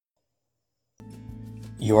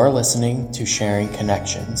You're listening to Sharing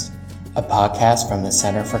Connections, a podcast from the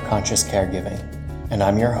Center for Conscious Caregiving, and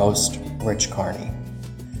I'm your host, Rich Carney.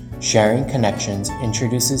 Sharing Connections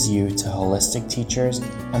introduces you to holistic teachers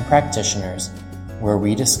and practitioners where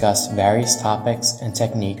we discuss various topics and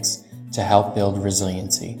techniques to help build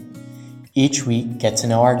resiliency. Each week, get to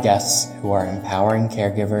know our guests who are empowering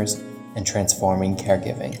caregivers and transforming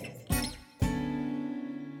caregiving.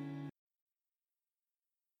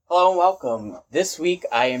 Hello and welcome. This week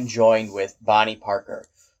I am joined with Bonnie Parker.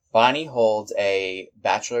 Bonnie holds a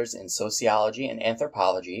bachelor's in sociology and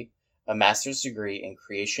anthropology, a master's degree in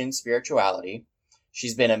creation spirituality.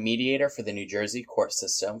 She's been a mediator for the New Jersey court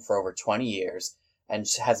system for over 20 years and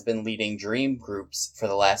has been leading dream groups for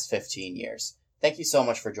the last 15 years. Thank you so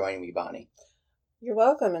much for joining me, Bonnie. You're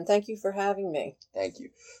welcome, and thank you for having me. Thank you.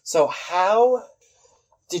 So how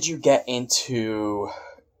did you get into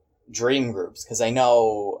dream groups? Because I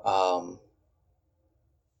know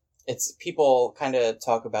it's people kind of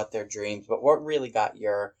talk about their dreams, but what really got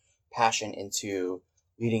your passion into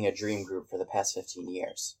leading a dream group for the past 15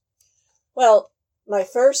 years? Well, my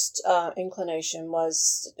first inclination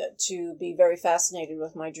was to be very fascinated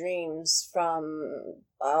with my dreams from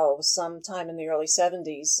sometime in the early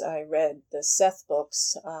 70s. I read the Seth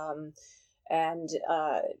books, and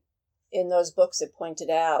in those books it pointed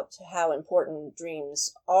out how important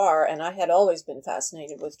dreams are, and I had always been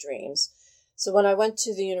fascinated with dreams. So when I went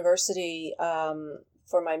to the university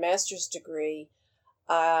for my master's degree,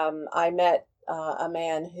 I met a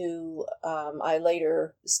man who I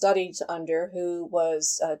later studied under, who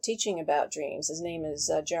was teaching about dreams. His name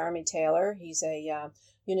is Jeremy Taylor. He's a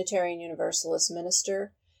Unitarian Universalist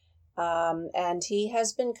minister, and he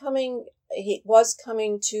was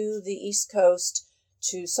coming to the East Coast,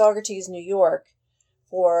 to Saugerties, New York,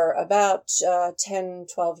 for about 10,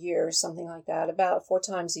 12 years, something like that, about 4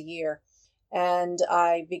 times a year. And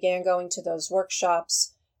I began going to those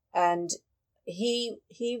workshops, and he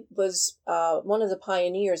was one of the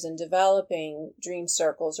pioneers in developing dream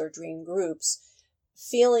circles or dream groups,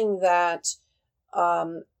 feeling that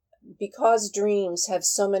because dreams have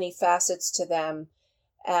so many facets to them,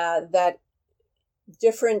 that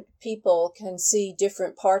different people can see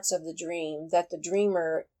different parts of the dream that the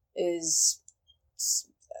dreamer is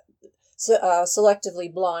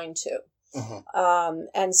selectively blind to. Mm-hmm.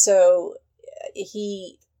 And so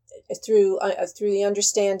he, through the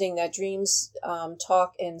understanding that dreams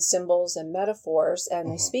talk in symbols and metaphors, and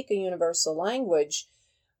mm-hmm. they speak a universal language,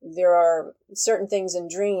 there are certain things in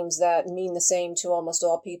dreams that mean the same to almost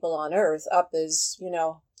all people on earth. Up is,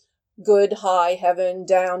 good, high, heaven;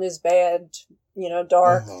 down is bad,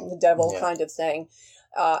 dark, mm-hmm. the devil, kind of thing,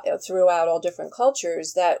 throughout all different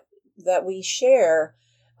cultures that we share.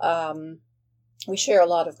 We share a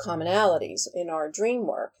lot of commonalities in our dream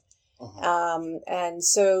work. Mm-hmm. And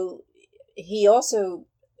so he also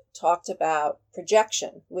talked about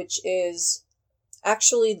projection, which is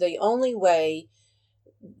actually the only way,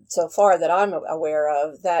 so far that I'm aware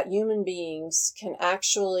of, that human beings can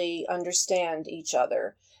actually understand each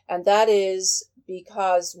other. And that is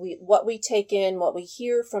because what we take in, what we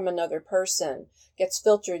hear from another person, gets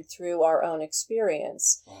filtered through our own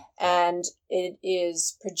experience. And it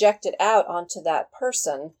is projected out onto that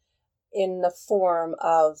person in the form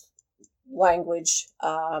of language,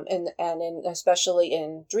 and especially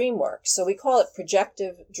in dream work. So we call it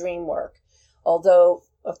projective dream work. Although,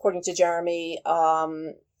 according to Jeremy,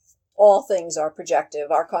 all things are projective.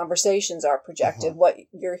 Our conversations are projective. Uh-huh. What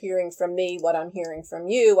you're hearing from me, what I'm hearing from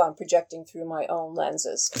you, I'm projecting through my own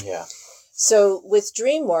lenses. Yeah. So with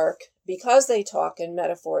dream work, because they talk in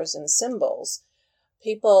metaphors and symbols,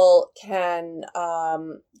 people can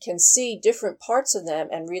see different parts of them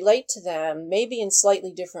and relate to them, maybe in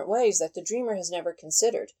slightly different ways that the dreamer has never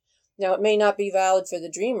considered. Now, it may not be valid for the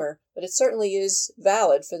dreamer, but it certainly is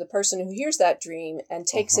valid for the person who hears that dream and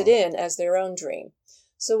takes uh-huh. it in as their own dream.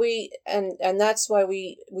 So and that's why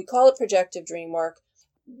we call it projective dream work,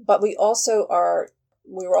 but we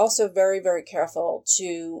were also very, very careful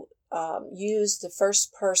to use the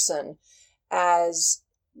first person as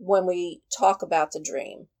when we talk about the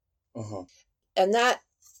dream. Uh-huh. And that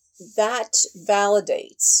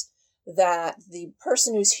validates that the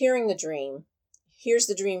person who's hearing the dream, hears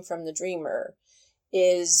the dream from the dreamer,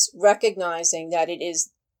 is recognizing that it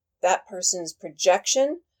is that person's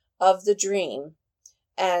projection of the dream.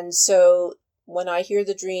 And so when I hear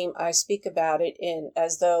the dream, I speak about it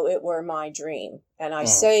as though it were my dream. And I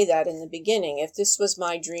say that in the beginning, if this was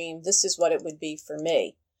my dream, this is what it would be for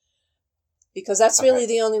me. Because that's really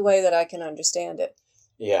the only way that I can understand it.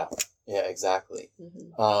 Yeah, exactly.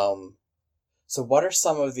 Mm-hmm. So what are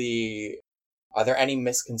some of the Are there any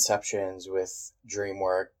misconceptions with dream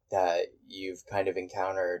work that you've kind of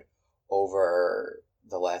encountered over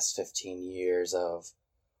the last 15 years of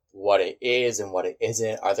what it is and what it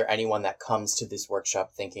isn't? Are there anyone that comes to this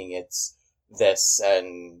workshop thinking it's this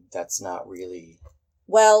and that's not really?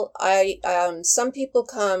 Well, some people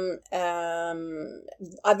come,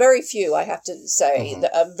 very few, I have to say,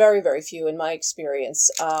 very, very few in my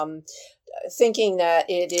experience, thinking that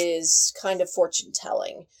it is kind of fortune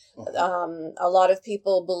telling. A lot of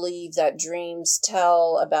people believe that dreams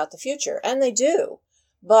tell about the future, and they do,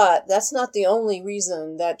 but that's not the only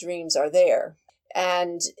reason that dreams are there.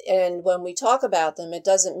 And when we talk about them, it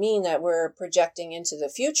doesn't mean that we're projecting into the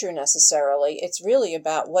future necessarily. It's really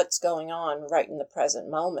about what's going on right in the present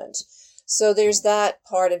moment. So there's that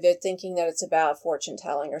part of it, thinking that it's about fortune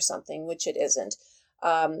telling or something, which it isn't.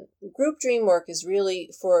 Group dream work is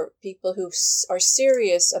really for people who are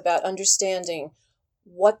serious about understanding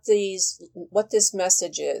what this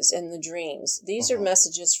message is in the dreams. These are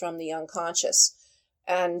messages from the unconscious.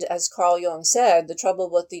 And as Carl Jung said, the trouble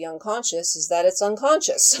with the unconscious is that it's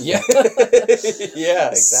unconscious. Yeah. Yeah,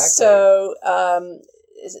 exactly.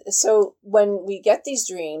 So when we get these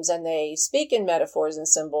dreams and they speak in metaphors and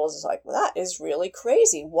symbols, it's like, well, that is really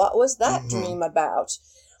crazy. What was that dream about?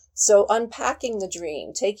 So unpacking the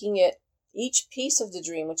dream, taking it, each piece of the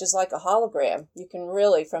dream, which is like a hologram, you can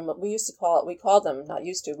really, we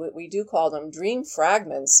call them dream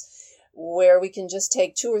fragments, where we can just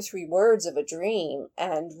take 2 or 3 words of a dream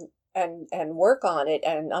and work on it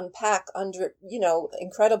and unpack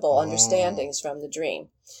incredible understandings from the dream.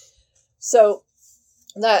 So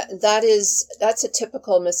that's a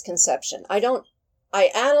typical misconception.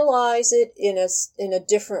 I analyze it in a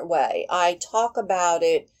different way. I talk about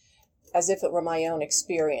it as if it were my own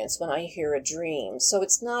experience when I hear a dream. So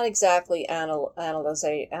it's not exactly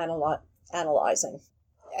analyzing.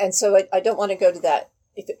 And so I don't want to go to that.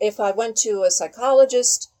 If I went to a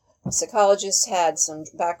psychologist had some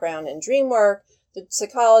background in dream work, the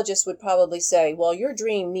psychologist would probably say, well, your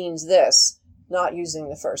dream means this, not using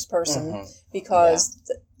the first person, because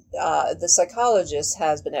the psychologist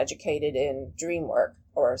has been educated in dream work,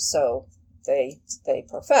 or so they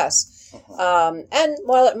profess. And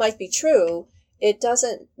while it might be true, it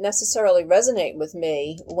doesn't necessarily resonate with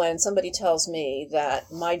me when somebody tells me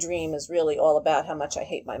that my dream is really all about how much I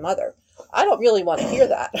hate my mother. I don't really want to hear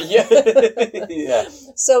that. Yeah.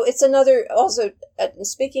 So it's another, also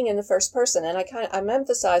speaking in the first person, and I'm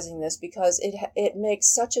emphasizing this because it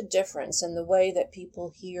makes such a difference in the way that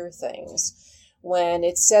people hear things. When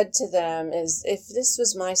it's said to them is, if this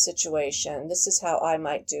was my situation, this is how I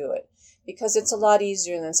might do it. Because it's a lot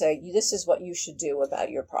easier than say, this is what you should do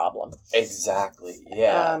about your problem. Exactly.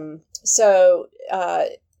 Yeah. So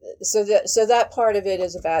that part of it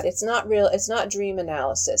is about, it's not dream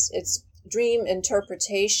analysis. It's dream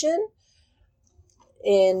interpretation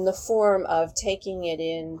in the form of taking it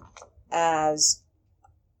in as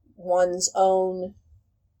one's own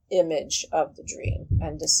image of the dream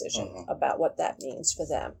and decision about what that means for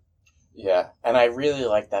them. Yeah. And I really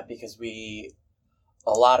like that because a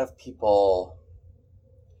lot of people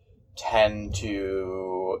tend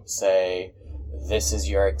to say, this is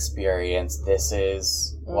your experience, this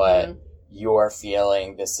is what you're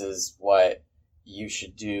feeling, this is what you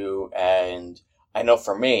should do. And I know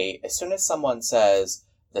for me, as soon as someone says,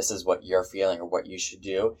 this is what you're feeling or what you should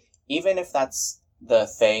do, even if that's the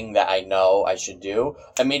thing that I know I should do,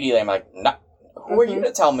 immediately I'm like, no, who are you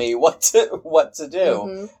to tell me what to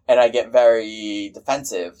do? And I get very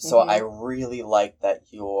defensive. So I really like that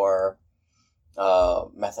your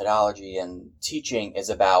methodology and teaching is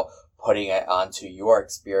about putting it onto your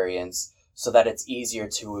experience so that it's easier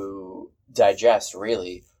to digest,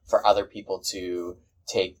 really, for other people to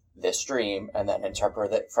take this dream and then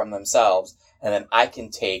interpret it from themselves. And then I can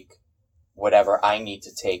take whatever I need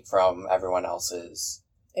to take from everyone else's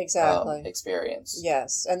experience.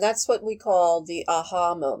 Yes. And that's what we call the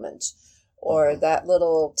aha moment, or that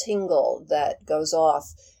little tingle that goes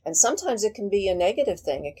off. And sometimes it can be a negative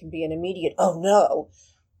thing. It can be an immediate, oh no.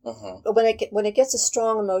 But when it gets a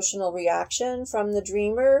strong emotional reaction from the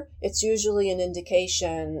dreamer, it's usually an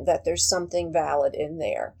indication that there's something valid in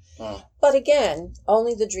there. But again,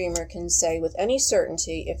 only the dreamer can say with any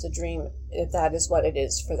certainty if that is what it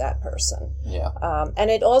is for that person. Yeah.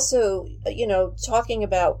 And it also, talking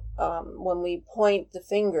about when we point the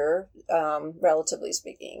finger, relatively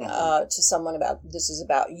speaking, to someone about, this is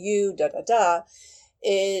about you,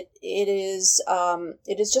 it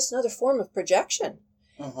is just another form of projection.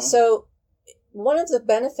 So one of the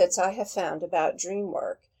benefits I have found about dream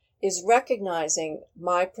work is recognizing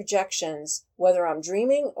my projections, whether I'm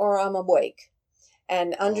dreaming or I'm awake,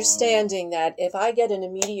 And understanding that if I get an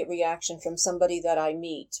immediate reaction from somebody that I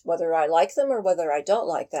meet, whether I like them or whether I don't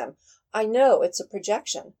like them, I know it's a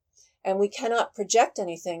projection. And we cannot project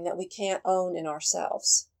anything that we can't own in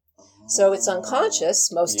ourselves. So it's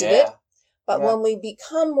unconscious, most of it. But when we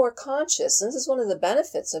become more conscious, and this is one of the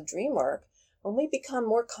benefits of dream work, when we become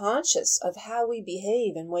more conscious of how we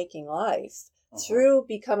behave in waking life, through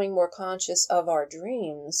becoming more conscious of our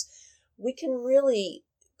dreams, we can really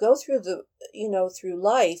go through through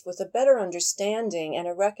life with a better understanding and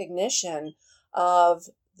a recognition of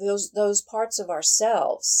those parts of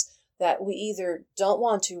ourselves that we either don't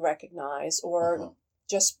want to recognize or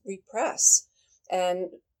just repress. And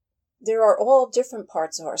there are all different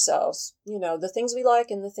parts of ourselves, the things we like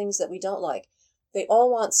and the things that we don't like. They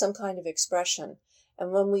all want some kind of expression.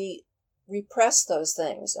 And when we repress those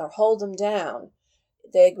things or hold them down,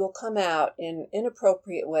 they will come out in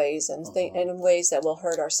inappropriate ways and in ways that will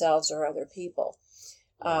hurt ourselves or other people.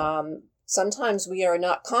 Sometimes we are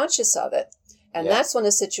not conscious of it. And that's when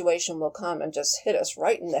a situation will come and just hit us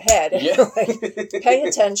right in the head. Like, pay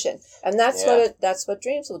attention. And that's what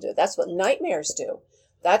dreams will do. That's what nightmares do.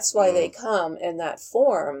 That's why they come in that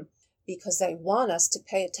form, because they want us to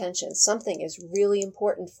pay attention. Something is really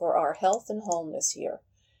important for our health and wholeness here.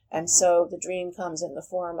 And so the dream comes in the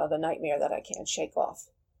form of a nightmare that I can't shake off.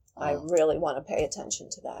 I really want to pay attention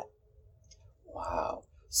to that. Wow.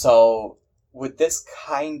 So would this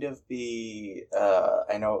kind of be,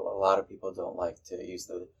 I know a lot of people don't like to use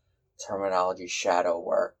the terminology shadow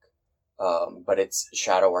work, but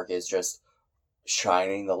shadow work is just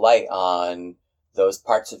shining the light on those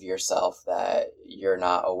parts of yourself that you're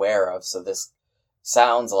not aware of. So this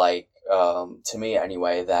sounds like, to me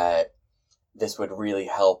anyway, that this would really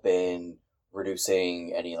help in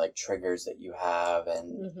reducing any like triggers that you have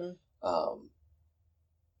and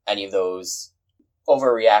any of those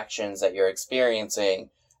overreactions that you're experiencing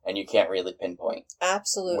and you can't really pinpoint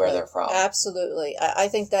where they're from. Absolutely. I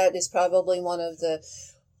think that is probably one of the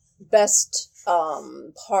best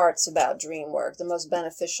parts about dream work, the most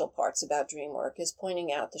beneficial parts about dream work, is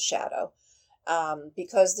pointing out the shadow.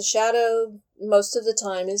 Because the shadow, most of the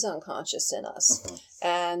time, is unconscious in us.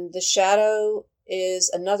 And the shadow is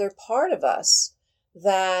another part of us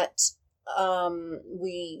that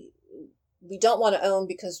we don't want to own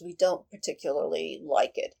because we don't particularly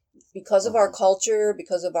like it. Because of our culture,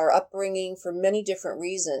 because of our upbringing, for many different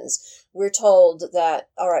reasons, we're told that,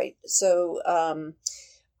 all right, so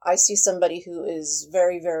I see somebody who is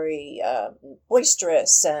very, very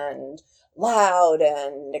boisterous and loud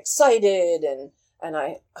and excited, and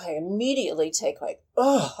I immediately take like,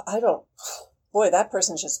 boy, that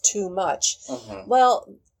person's just too much.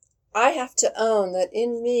 Well, I have to own that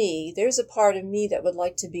in me, there's a part of me that would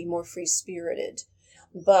like to be more free-spirited.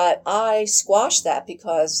 But I squash that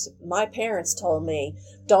because my parents told me,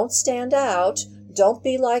 don't stand out, don't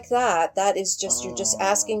be like that. That is just, you're just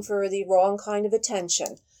asking for the wrong kind of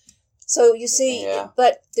attention. So you see,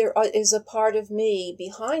 but there is a part of me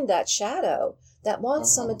behind that shadow that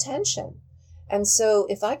wants some attention. And so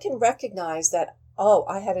if I can recognize that,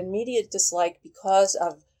 I had immediate dislike because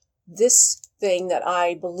of this thing that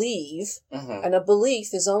I believe, and a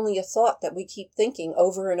belief is only a thought that we keep thinking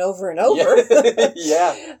over and over and over,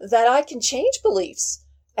 that I can change beliefs.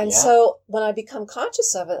 And so when I become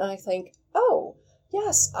conscious of it, and I think,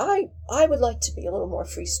 yes, I would like to be a little more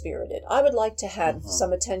free-spirited. I would like to have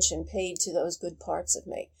some attention paid to those good parts of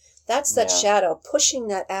me. That's that shadow, pushing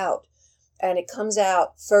that out. And it comes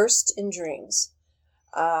out first in dreams.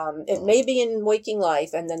 It may be in waking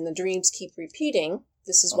life, and then the dreams keep repeating.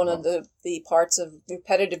 This is one of the parts of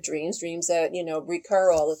repetitive dreams that,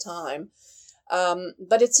 recur all the time.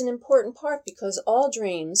 But it's an important part because all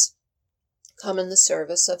dreams come in the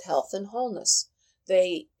service of health and wholeness.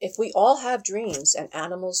 If we all have dreams, and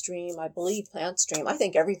animals dream, I believe plants dream, I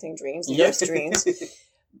think everything dreams, the earth dreams.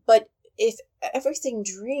 But if everything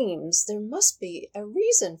dreams, there must be a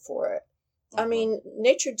reason for it. I mean,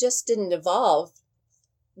 nature just didn't evolve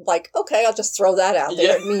like, okay, I'll just throw that out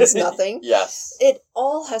there. It means nothing. It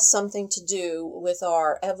all has something to do with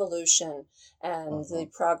our evolution and the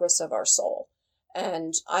progress of our soul.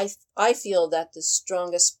 And I feel that the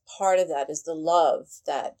strongest part of that is the love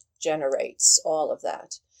that generates all of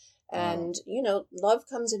that. And, love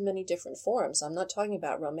comes in many different forms. I'm not talking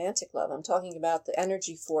about romantic love. I'm talking about the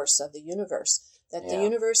energy force of the universe, that the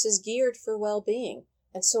universe is geared for well-being.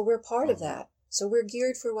 And so we're part of that. So we're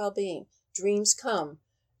geared for well-being. Dreams come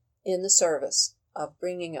in the service of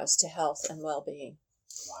bringing us to health and well-being.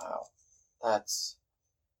 Wow. That's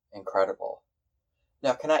incredible.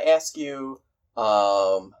 Now, can I ask you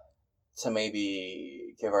to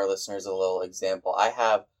maybe give our listeners a little example? I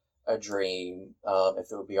have a dream,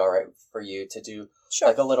 if it would be all right for you to do Sure.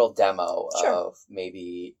 like a little demo Sure. of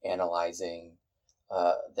maybe analyzing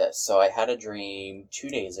this. So I had a dream 2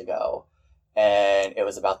 days ago, and it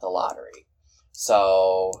was about the lottery.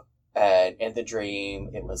 So, and in the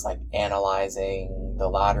dream, it was like analyzing the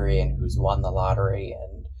lottery and who's won the lottery,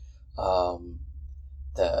 and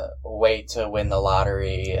the way to win the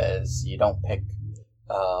lottery is you don't pick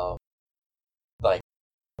like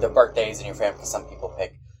the birthdays in your family, because some people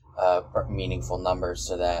pick meaningful numbers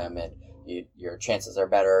to them, and your chances are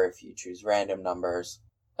better if you choose random numbers.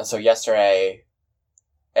 And so yesterday,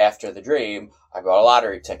 after the dream, I bought a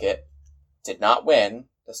lottery ticket. Did not win.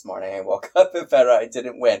 This morning I woke up and found out I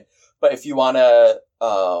didn't win. But if you want to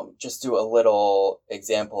just do a little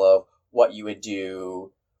example of what you would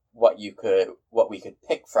do, what we could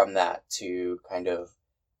pick from that to kind of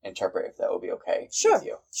interpret, if that would be okay with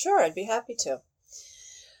you. Sure, I'd be happy to.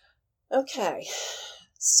 Okay,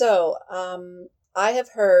 so I have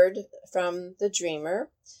heard from the dreamer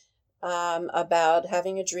about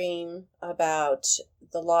having a dream about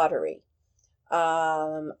the lottery.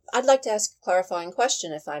 I'd like to ask a clarifying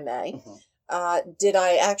question, if I may. Mm-hmm. Did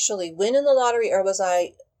I actually win in the lottery, or was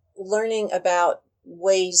I learning about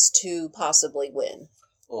ways to possibly win?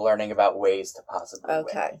 Learning about ways to possibly win.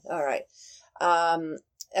 Okay, all right.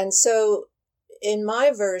 And so in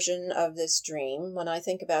my version of this dream, when I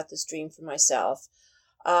think about this dream for myself,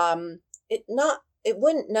 it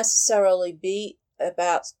wouldn't necessarily be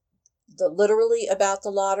literally about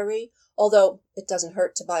the lottery, although it doesn't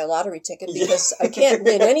hurt to buy a lottery ticket, because I can't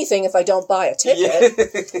win anything if I don't buy a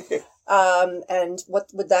ticket. And what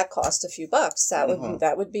would that cost? A few bucks.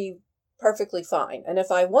 That would be perfectly fine. And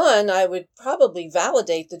if I won, I would probably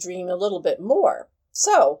validate the dream a little bit more.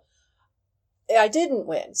 So I didn't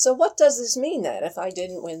win. So what does this mean then, if I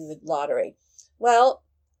didn't win the lottery? Well,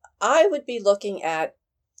 I would be looking at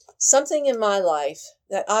something in my life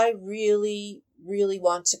that I really, really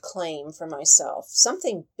want to claim for myself.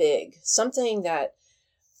 Something big, something that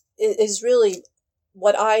is really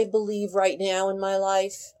what I believe right now in my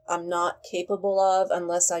life I'm not capable of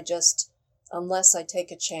unless I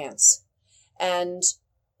take a chance. And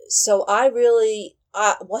so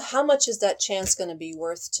how much is that chance going to be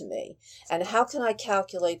worth to me? And how can I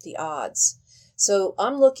calculate the odds? So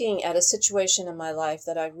I'm looking at a situation in my life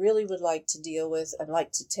that I really would like to deal with. I'd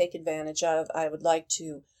like to take advantage of. I would like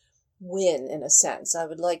to win, in a sense. I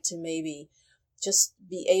would like to maybe just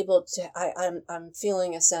be able to, I'm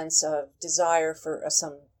feeling a sense of desire for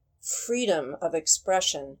some freedom of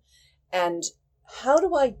expression. And how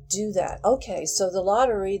do I do that? Okay, so the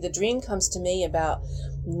lottery, the dream comes to me about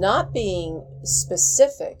not being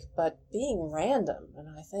specific, but being random. And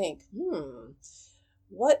I think,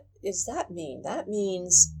 what does that mean? That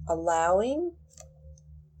means allowing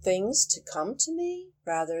things to come to me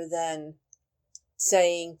rather than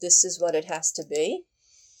saying this is what it has to be.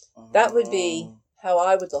 That would be how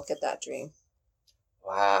I would look at that dream.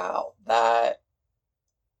 Wow, that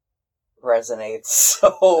resonates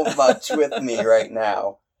so much with me right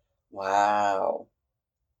now. Wow.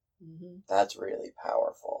 Mm-hmm. That's really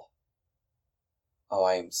powerful. Oh,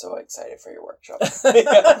 I am so excited for your workshop.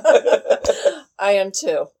 I am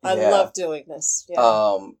too. I love doing this.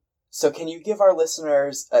 Yeah. So can you give our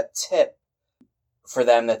listeners a tip for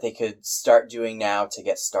them that they could start doing now to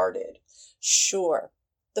get started? Sure.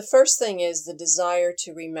 The first thing is the desire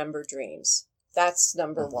to remember dreams. That's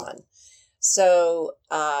number one. So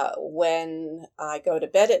when I go to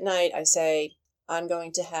bed at night, I say, I know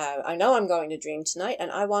I'm going to dream tonight,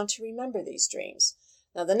 and I want to remember these dreams.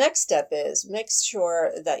 Now, the next step is make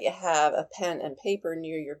sure that you have a pen and paper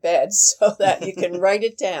near your bed so that you can write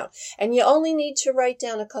it down. And you only need to write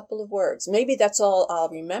down a couple of words. Maybe that's all I'll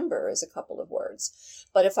remember is a couple of words.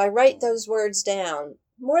 But if I write those words down,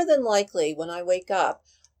 more than likely when I wake up,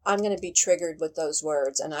 I'm going to be triggered with those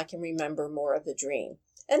words and I can remember more of the dream.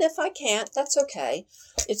 And if I can't, that's okay.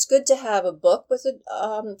 It's good to have a book with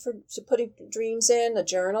for putting dreams in, a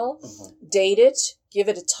journal, date it, give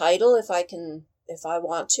it a title if I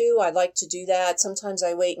want to. I like to do that. Sometimes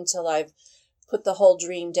I wait until I've put the whole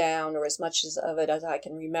dream down or as much of it as I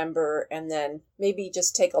can remember, and then maybe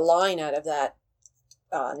just take a line out of that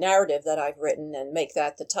narrative that I've written and make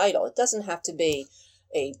that the title. It doesn't have to be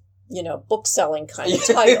a book selling kind of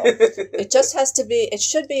title. It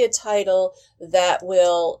should be a title that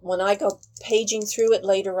will, when I go paging through it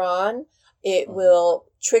later on, it will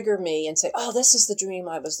trigger me and say, oh, this is the dream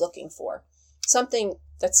I was looking for. Something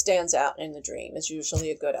that stands out in the dream is usually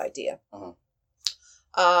a good idea.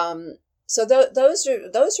 So those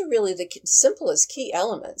are really the simplest key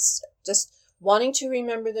elements. Just wanting to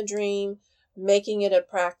remember the dream, making it a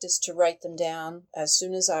practice to write them down as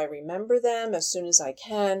soon as I remember them, as soon as I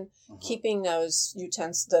can, keeping those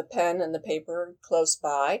the pen and the paper close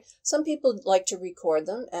by. Some people like to record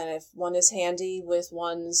them, and if one is handy with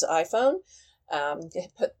one's iPhone,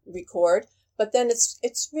 record. But then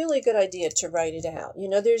it's really a good idea to write it out.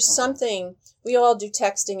 There's something, we all do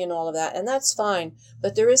texting and all of that, and that's fine.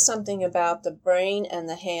 But there is something about the brain and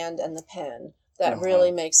the hand and the pen that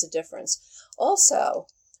really makes a difference. Also,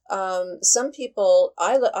 some people,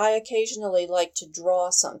 I occasionally like to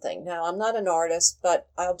draw something. Now, I'm not an artist, but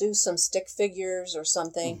I'll do some stick figures or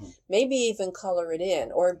something, maybe even color it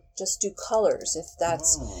in, or just do colors if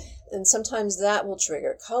that's, and sometimes that will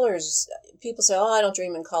trigger colors. People say, I don't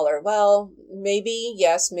dream in color. Well, maybe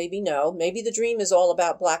yes, maybe no. Maybe the dream is all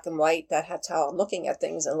about black and white. That's how I'm looking at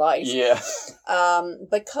things in life. Yeah.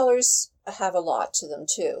 But colors have a lot to them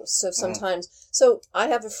too. So sometimes, so I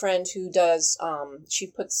have a friend who does, she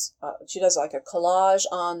does like a collage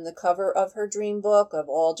on the cover of her dream book of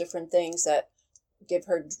all different things that give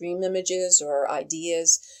her dream images or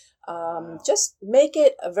ideas. Just make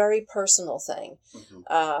it a very personal thing.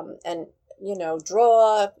 And,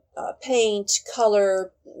 draw, paint,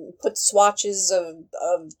 color, put swatches of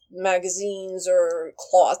magazines or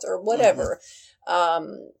cloth or whatever.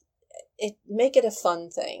 Make it a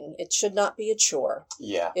fun thing. It should not be a chore.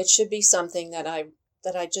 Yeah. It should be something that I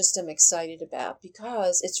just am excited about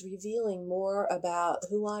because it's revealing more about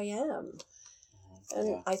who I am.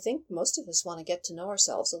 And I think most of us want to get to know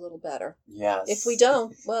ourselves a little better. Yes. If we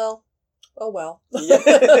don't, well, oh well.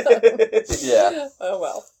 Yeah. Oh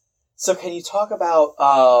well. So can you talk about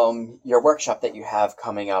your workshop that you have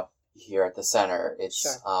coming up here at the center?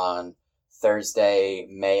 It's on Thursday,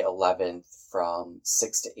 May 11th from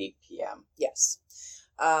 6 to 8 p.m. Yes.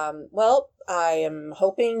 Well, I am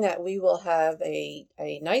hoping that we will have a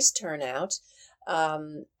nice turnout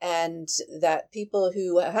and that people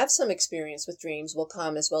who have some experience with dreams will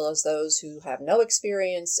come, as well as those who have no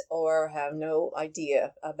experience or have no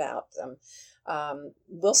idea about them.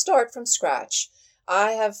 We'll start from scratch.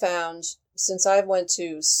 I have found, since I've went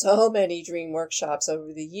to so many dream workshops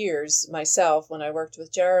over the years myself when I worked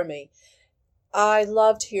with Jeremy, I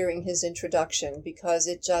loved hearing his introduction because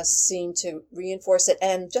it just seemed to reinforce it.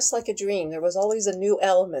 And just like a dream, there was always a new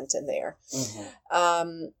element in there.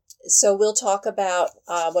 So we'll talk about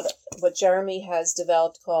what Jeremy has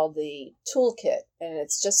developed called the toolkit. And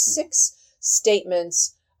it's just 6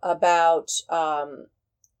 statements about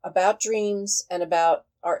dreams and about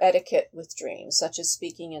our etiquette with dreams, such as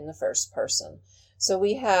speaking in the first person. So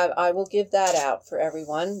I will give that out for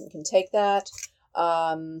everyone. You can take that.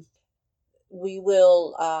 I'll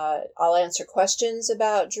answer questions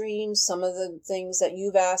about dreams. Some of the things that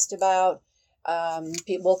you've asked about,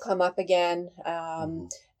 will come up again.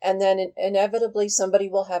 And then inevitably somebody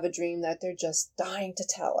will have a dream that they're just dying to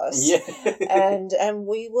tell us. Yeah. and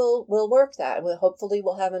we'll work that. Hopefully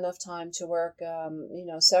we'll have enough time to work,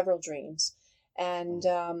 several dreams. And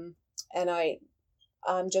I'm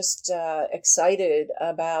just excited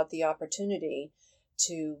about the opportunity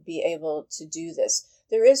to be able to do this.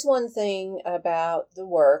 There is one thing about the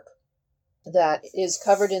work that is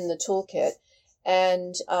covered in the toolkit,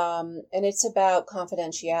 and it's about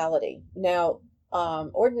confidentiality. Now,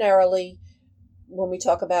 ordinarily, when we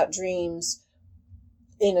talk about dreams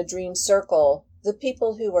in a dream circle, the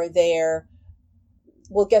people who are there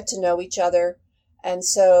will get to know each other. And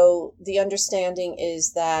so the understanding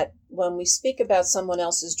is that when we speak about someone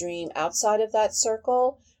else's dream outside of that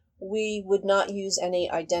circle, we would not use any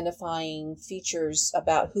identifying features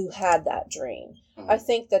about who had that dream. I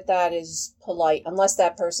think that is polite, unless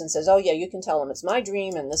that person says, oh yeah, you can tell them it's my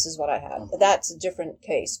dream and this is what I had. That's a different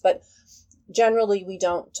case. But generally, we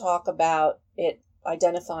don't talk about it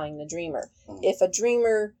identifying the dreamer. If a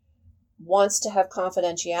dreamer wants to have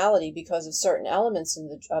confidentiality because of certain elements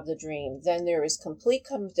of the dream, then there is complete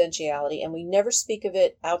confidentiality, and we never speak of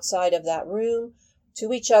it outside of that room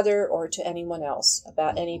to each other or to anyone else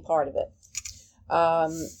about any part of it.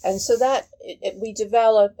 And so that we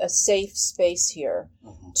develop a safe space here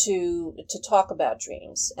to talk about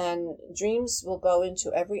dreams, and dreams will go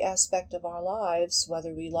into every aspect of our lives,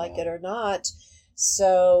 whether we like it or not.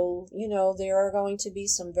 So, there are going to be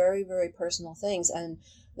some very, very personal things, and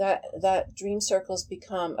that dream circles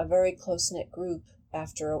become a very close-knit group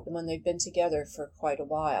when they've been together for quite a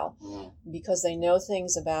while, because they know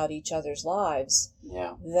things about each other's lives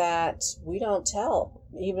that we don't tell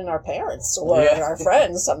even our parents or our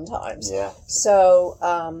friends sometimes. So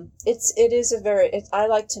I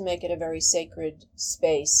like to make it a very sacred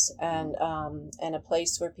space and a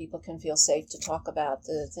place where people can feel safe to talk about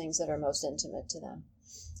the things that are most intimate to them.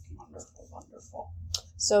 Wonderful.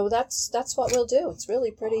 So that's what we'll do. It's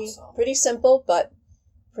really Awesome. pretty simple, but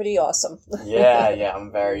pretty awesome. Yeah,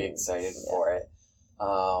 I'm very excited for it.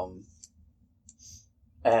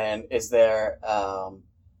 And is there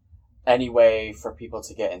any way for people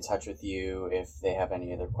to get in touch with you if they have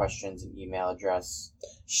any other questions, an email address?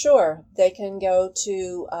 Sure. They can go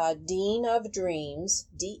to Dean of Dreams,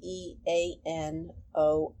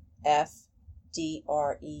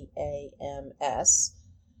 DeanofDreams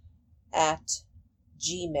at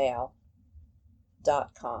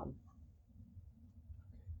gmail.com.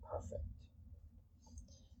 Perfect.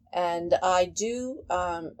 And I do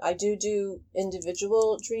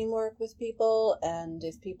individual dream work with people, and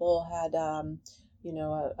if people had a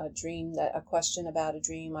dream, a question about a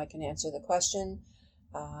dream, I can answer the question.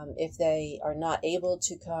 If they are not able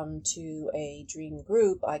to come to a dream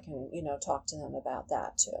group, I can talk to them about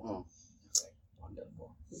that too. Okay.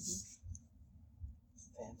 Wonderful. Mm-hmm.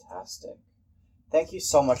 Fantastic. Thank you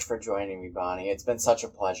so much for joining me, Bonnie. It's been such a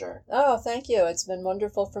pleasure. Oh, thank you. It's been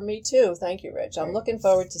wonderful for me too. Thank you, Rich. I'm Great. looking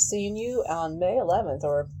forward to seeing you on May 11th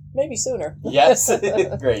or maybe sooner. Yes.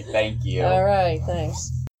 Great. Thank you. All right.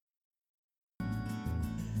 Thanks.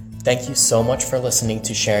 Thank you so much for listening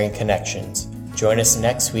to Sharing Connections. Join us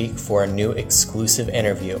next week for a new exclusive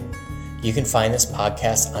interview. You can find this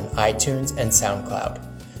podcast on iTunes and SoundCloud.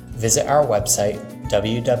 Visit our website,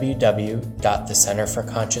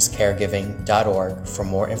 www.thecenterforconsciouscaregiving.org, for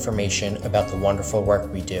more information about the wonderful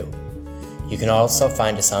work we do. You can also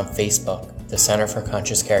find us on Facebook, the Center for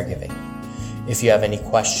Conscious Caregiving. If you have any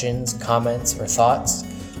questions, comments, or thoughts,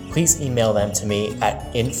 please email them to me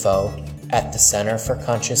at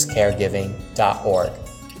info@thecenterforconsciouscaregiving.org.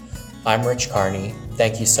 I'm Rich Carney.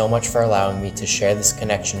 Thank you so much for allowing me to share this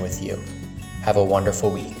connection with you. Have a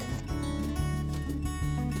wonderful week.